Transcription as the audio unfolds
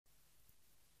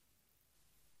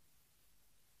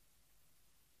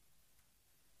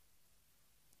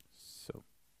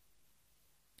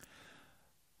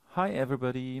Hi,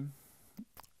 everybody.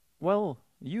 Well,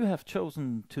 you have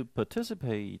chosen to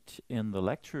participate in the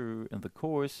lecture in the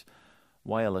course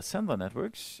Wireless Sensor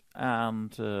Networks,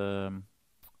 and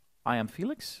I am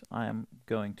Felix. I am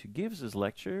going to give this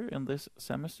lecture in this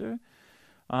semester.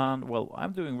 And well,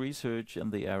 I'm doing research in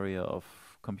the area of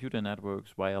computer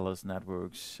networks, wireless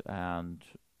networks, and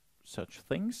such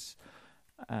things.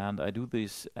 And I do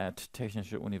this at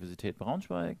Technische Universität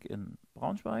Braunschweig in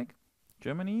Braunschweig,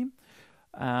 Germany.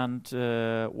 And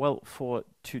well, for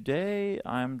today,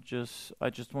 I just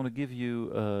want to give you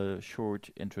a short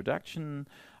introduction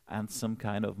and some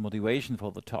kind of motivation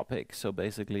for the topic. So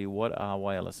basically, what are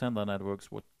wireless sensor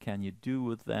networks? What can you do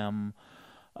with them?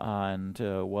 And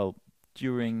well,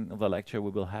 during the lecture,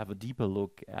 we will have a deeper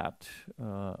look at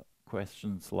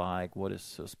questions like what is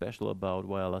so special about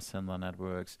wireless sensor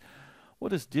networks?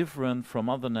 What is different from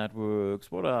other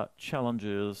networks? What are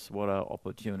challenges? What are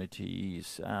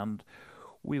opportunities? And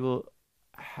we will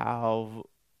have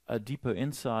a deeper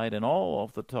insight in all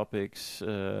of the topics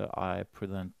I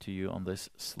present to you on this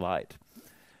slide.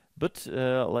 But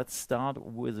let's start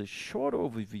with a short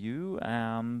overview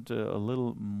and a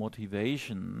little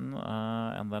motivation,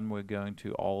 and then we're going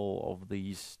to all of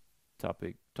these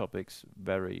topics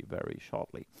very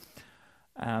shortly.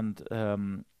 And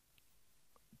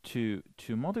to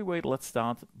motivate, let's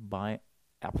start by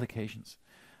applications.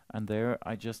 And there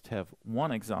I just have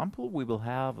one example. We will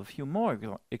have a few more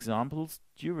examples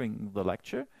during the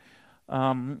lecture.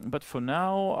 But for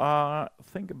now,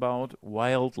 think about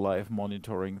wildlife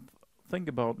monitoring. Think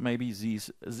about maybe these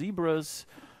zebras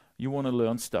you want to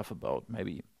learn stuff about.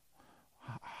 Maybe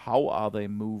how are they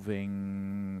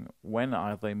moving? When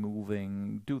are they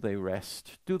moving? Do they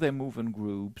rest? Do they move in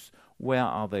groups? Where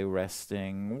are they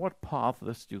resting? What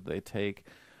paths do they take?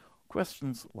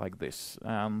 Questions like this.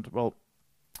 And well,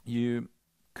 you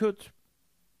could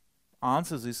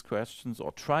answer these questions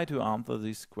or try to answer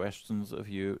these questions if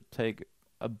you take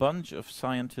a bunch of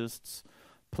scientists,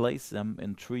 place them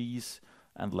in trees,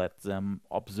 and let them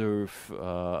observe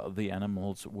the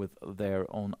animals with their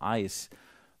own eyes.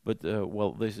 But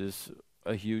well, this is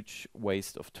a huge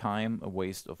waste of time, a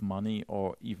waste of money,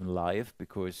 or even life,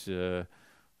 because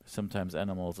sometimes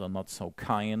animals are not so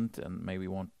kind and maybe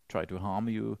won't try to harm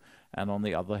you. And on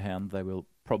the other hand, they will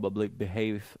probably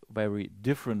behave very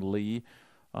differently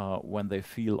when they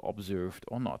feel observed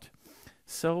or not.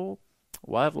 So,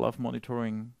 wildlife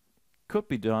monitoring could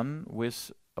be done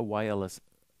with a wireless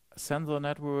sensor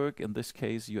network. In this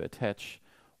case, you attach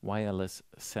wireless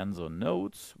sensor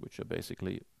nodes, which are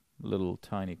basically little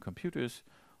tiny computers,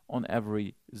 on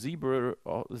every zebra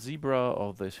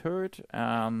of this herd,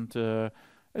 and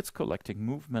it's collecting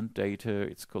movement data,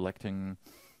 it's collecting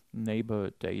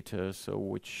neighbor data, so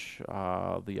which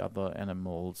are the other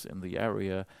animals in the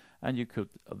area, and you could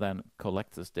then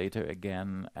collect this data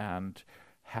again and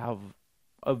have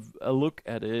a look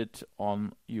at it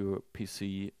on your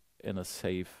PC in a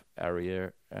safe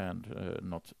area and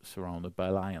not surrounded by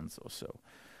lions or so.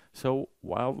 So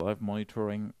wildlife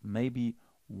monitoring may be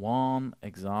one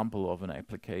example of an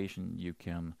application you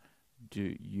can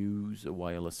use a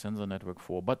wireless sensor network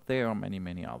for, but there are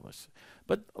many others.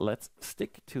 But let's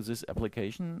stick to this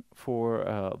application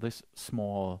for this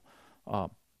small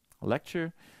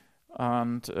lecture.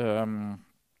 And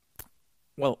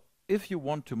well, if you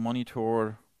want to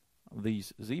monitor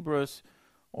these zebras,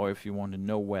 or if you want to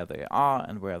know where they are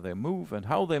and where they move and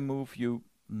how they move, you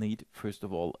need first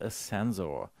of all a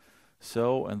sensor.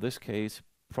 So in this case,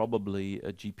 probably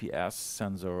a GPS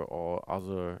sensor or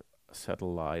other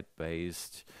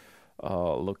satellite-based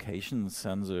location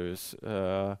sensors.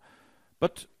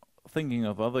 But thinking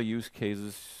of other use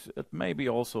cases, it may be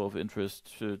also of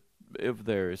interest if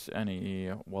there's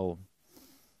any, well,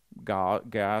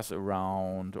 gas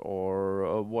around,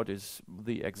 or what is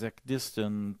the exact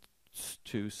distance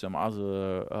to some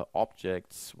other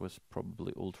objects with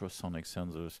probably ultrasonic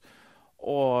sensors,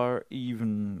 or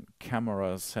even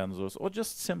camera sensors, or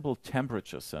just simple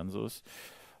temperature sensors,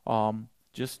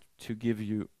 just to give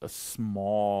you a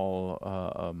small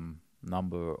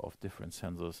number of different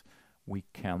sensors we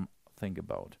can think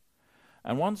about.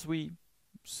 And once we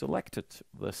selected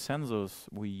the sensors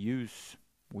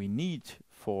we need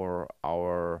for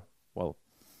our, well,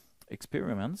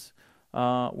 experiments,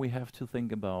 we have to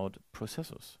think about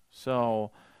processors.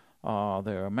 So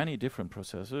there are many different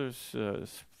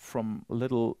processors, from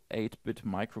little 8-bit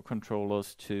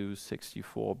microcontrollers to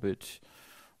 64-bit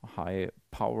high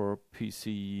power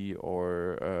PC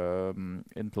or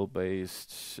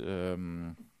Intel-based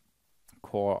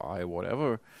Core i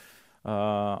whatever.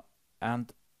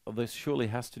 And this surely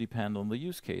has to depend on the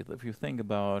use case. If you think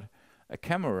about a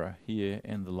camera here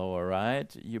in the lower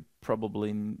right, you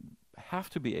probably have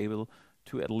to be able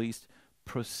to at least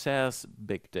process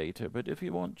big data. But if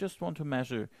you just want to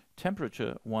measure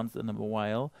temperature once in a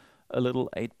while, a little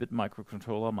 8-bit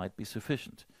microcontroller might be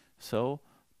sufficient. So,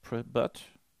 but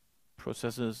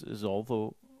processors is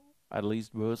also at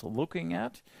least worth looking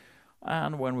at.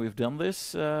 And when we've done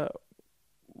this,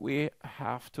 we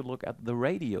have to look at the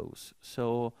radios.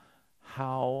 So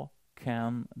how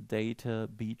can data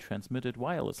be transmitted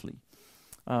wirelessly?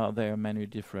 There are many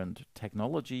different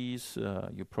technologies.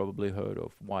 You probably heard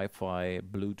of Wi-Fi,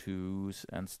 Bluetooth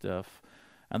and stuff.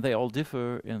 And they all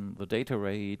differ in the data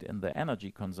rate and the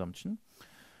energy consumption.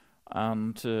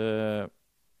 And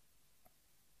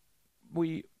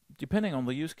depending on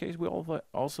the use case, we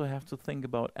also have to think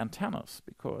about antennas,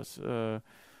 because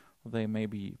there may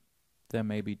be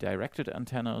directed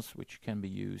antennas which can be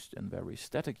used in very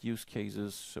static use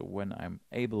cases. So when I'm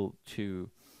able to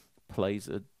place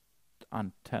an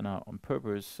antenna on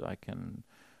purpose, I can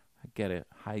get a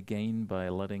high gain by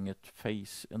letting it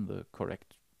face in the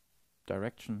correct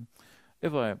direction.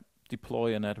 If I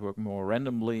deploy a network more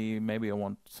randomly, maybe I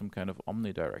want some kind of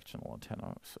omnidirectional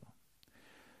antenna.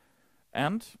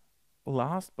 And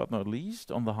last but not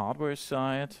least, on the hardware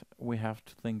side, we have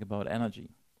to think about energy,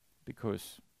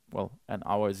 because, well, in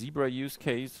our Zebra use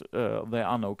case, there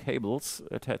are no cables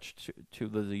attached to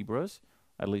the Zebras,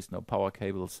 at least no power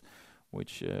cables,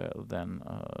 which then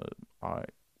are,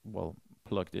 well,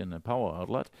 plugged in a power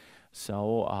outlet.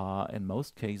 So in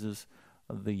most cases,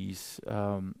 these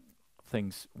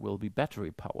things will be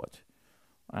battery powered.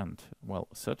 And, well,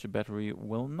 such a battery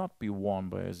will not be worn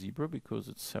by a Zebra because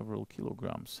it's several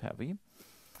kilograms heavy.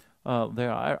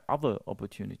 There are other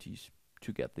opportunities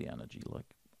to get the energy,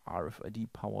 like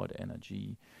RFID powered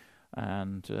energy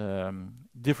and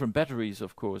different batteries,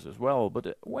 of course, as well.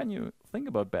 But when you think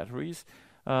about batteries,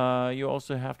 you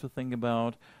also have to think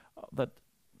about that,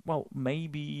 well,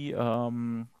 maybe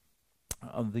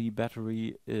the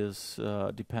battery is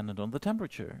dependent on the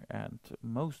temperature, and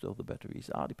most of the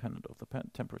batteries are dependent on the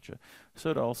temperature.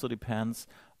 So it also depends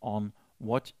on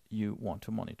what you want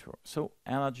to monitor. So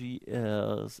energy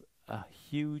is a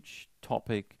huge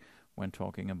topic when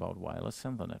talking about wireless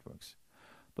sensor networks.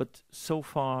 But so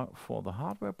far for the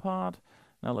hardware part.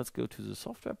 Now let's go to the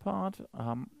software part.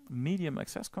 Medium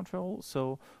access control.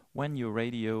 So when your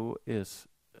radio is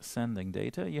sending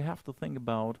data, you have to think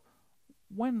about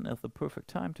when is the perfect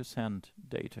time to send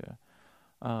data.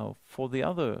 For the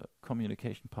other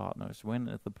communication partners, when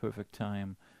is the perfect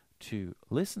time to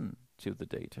listen to the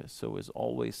data? So is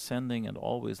always sending and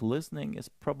always listening is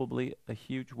probably a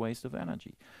huge waste of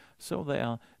energy. So there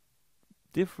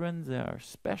are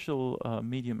special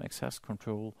medium access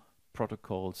control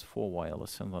protocols for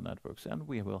wireless sensor networks, and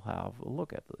we will have a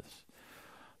look at this.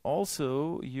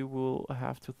 Also, you will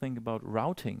have to think about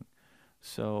routing.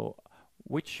 So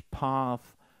which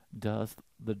path does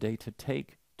the data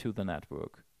take to the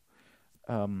network?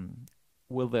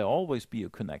 Will there always be a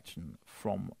connection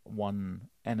from one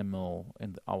animal,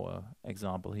 in our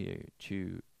example here,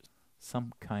 to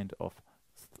some kind of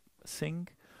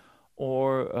sink?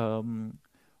 Or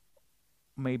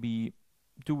maybe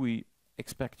do we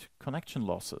expect connection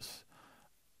losses?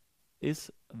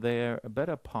 Is there a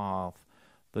better path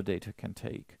the data can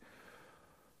take?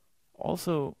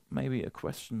 Also, maybe a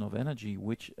question of energy,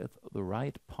 which is the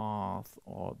right path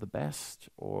or the best,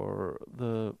 or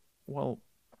the, well,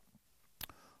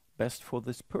 best for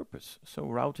this purpose. So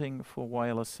routing for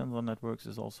wireless sensor networks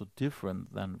is also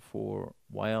different than for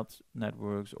wired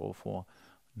networks or for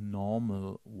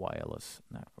normal wireless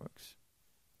networks.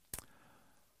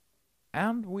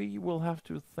 And we will have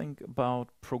to think about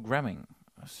programming.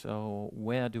 So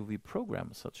where do we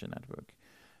program such a network?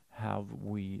 Have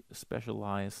we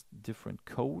specialized different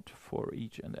code for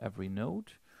each and every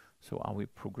node? So are we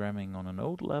programming on a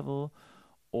node level,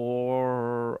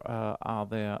 or are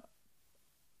there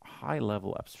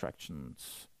high-level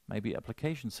abstractions, maybe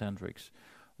application-centrics,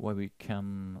 where we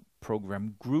can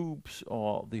program groups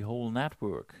or the whole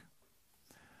network?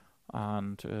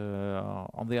 And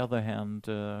on the other hand,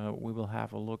 we will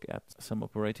have a look at some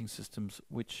operating systems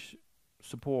which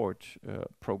support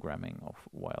programming of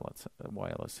wireless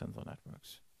sensor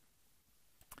networks.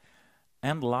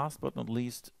 And last but not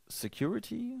least,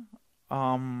 security.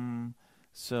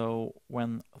 So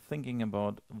when thinking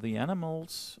about the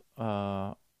animals,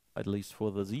 at least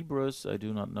for the zebras, I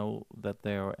do not know that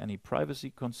there are any privacy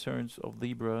concerns of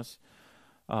zebras.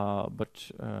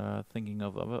 But thinking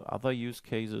of other use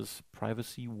cases,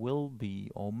 privacy will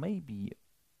be or may be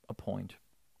a point.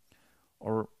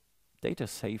 Or data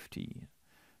safety.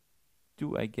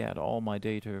 Do I get all my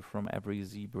data from every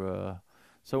zebra?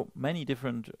 So many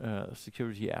different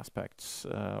security aspects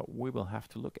we will have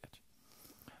to look at,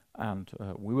 and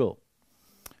we will.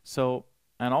 So,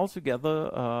 and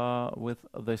altogether with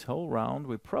this whole round,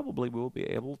 we probably will be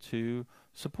able to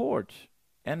support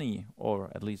any, or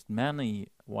at least many,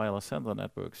 wireless sensor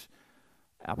networks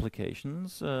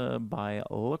applications by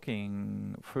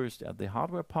looking first at the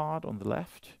hardware part on the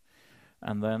left,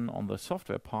 and then on the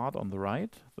software part on the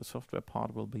right. The software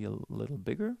part will be a little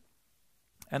bigger,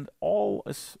 and all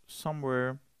is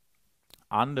somewhere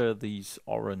under these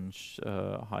orange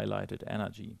highlighted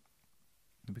energy,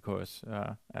 because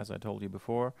as I told you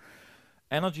before,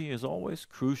 energy is always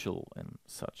crucial in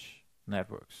such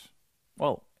networks.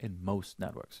 Well, in most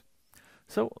networks.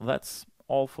 So that's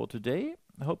all for today.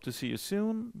 I hope to see you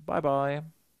soon. Bye bye.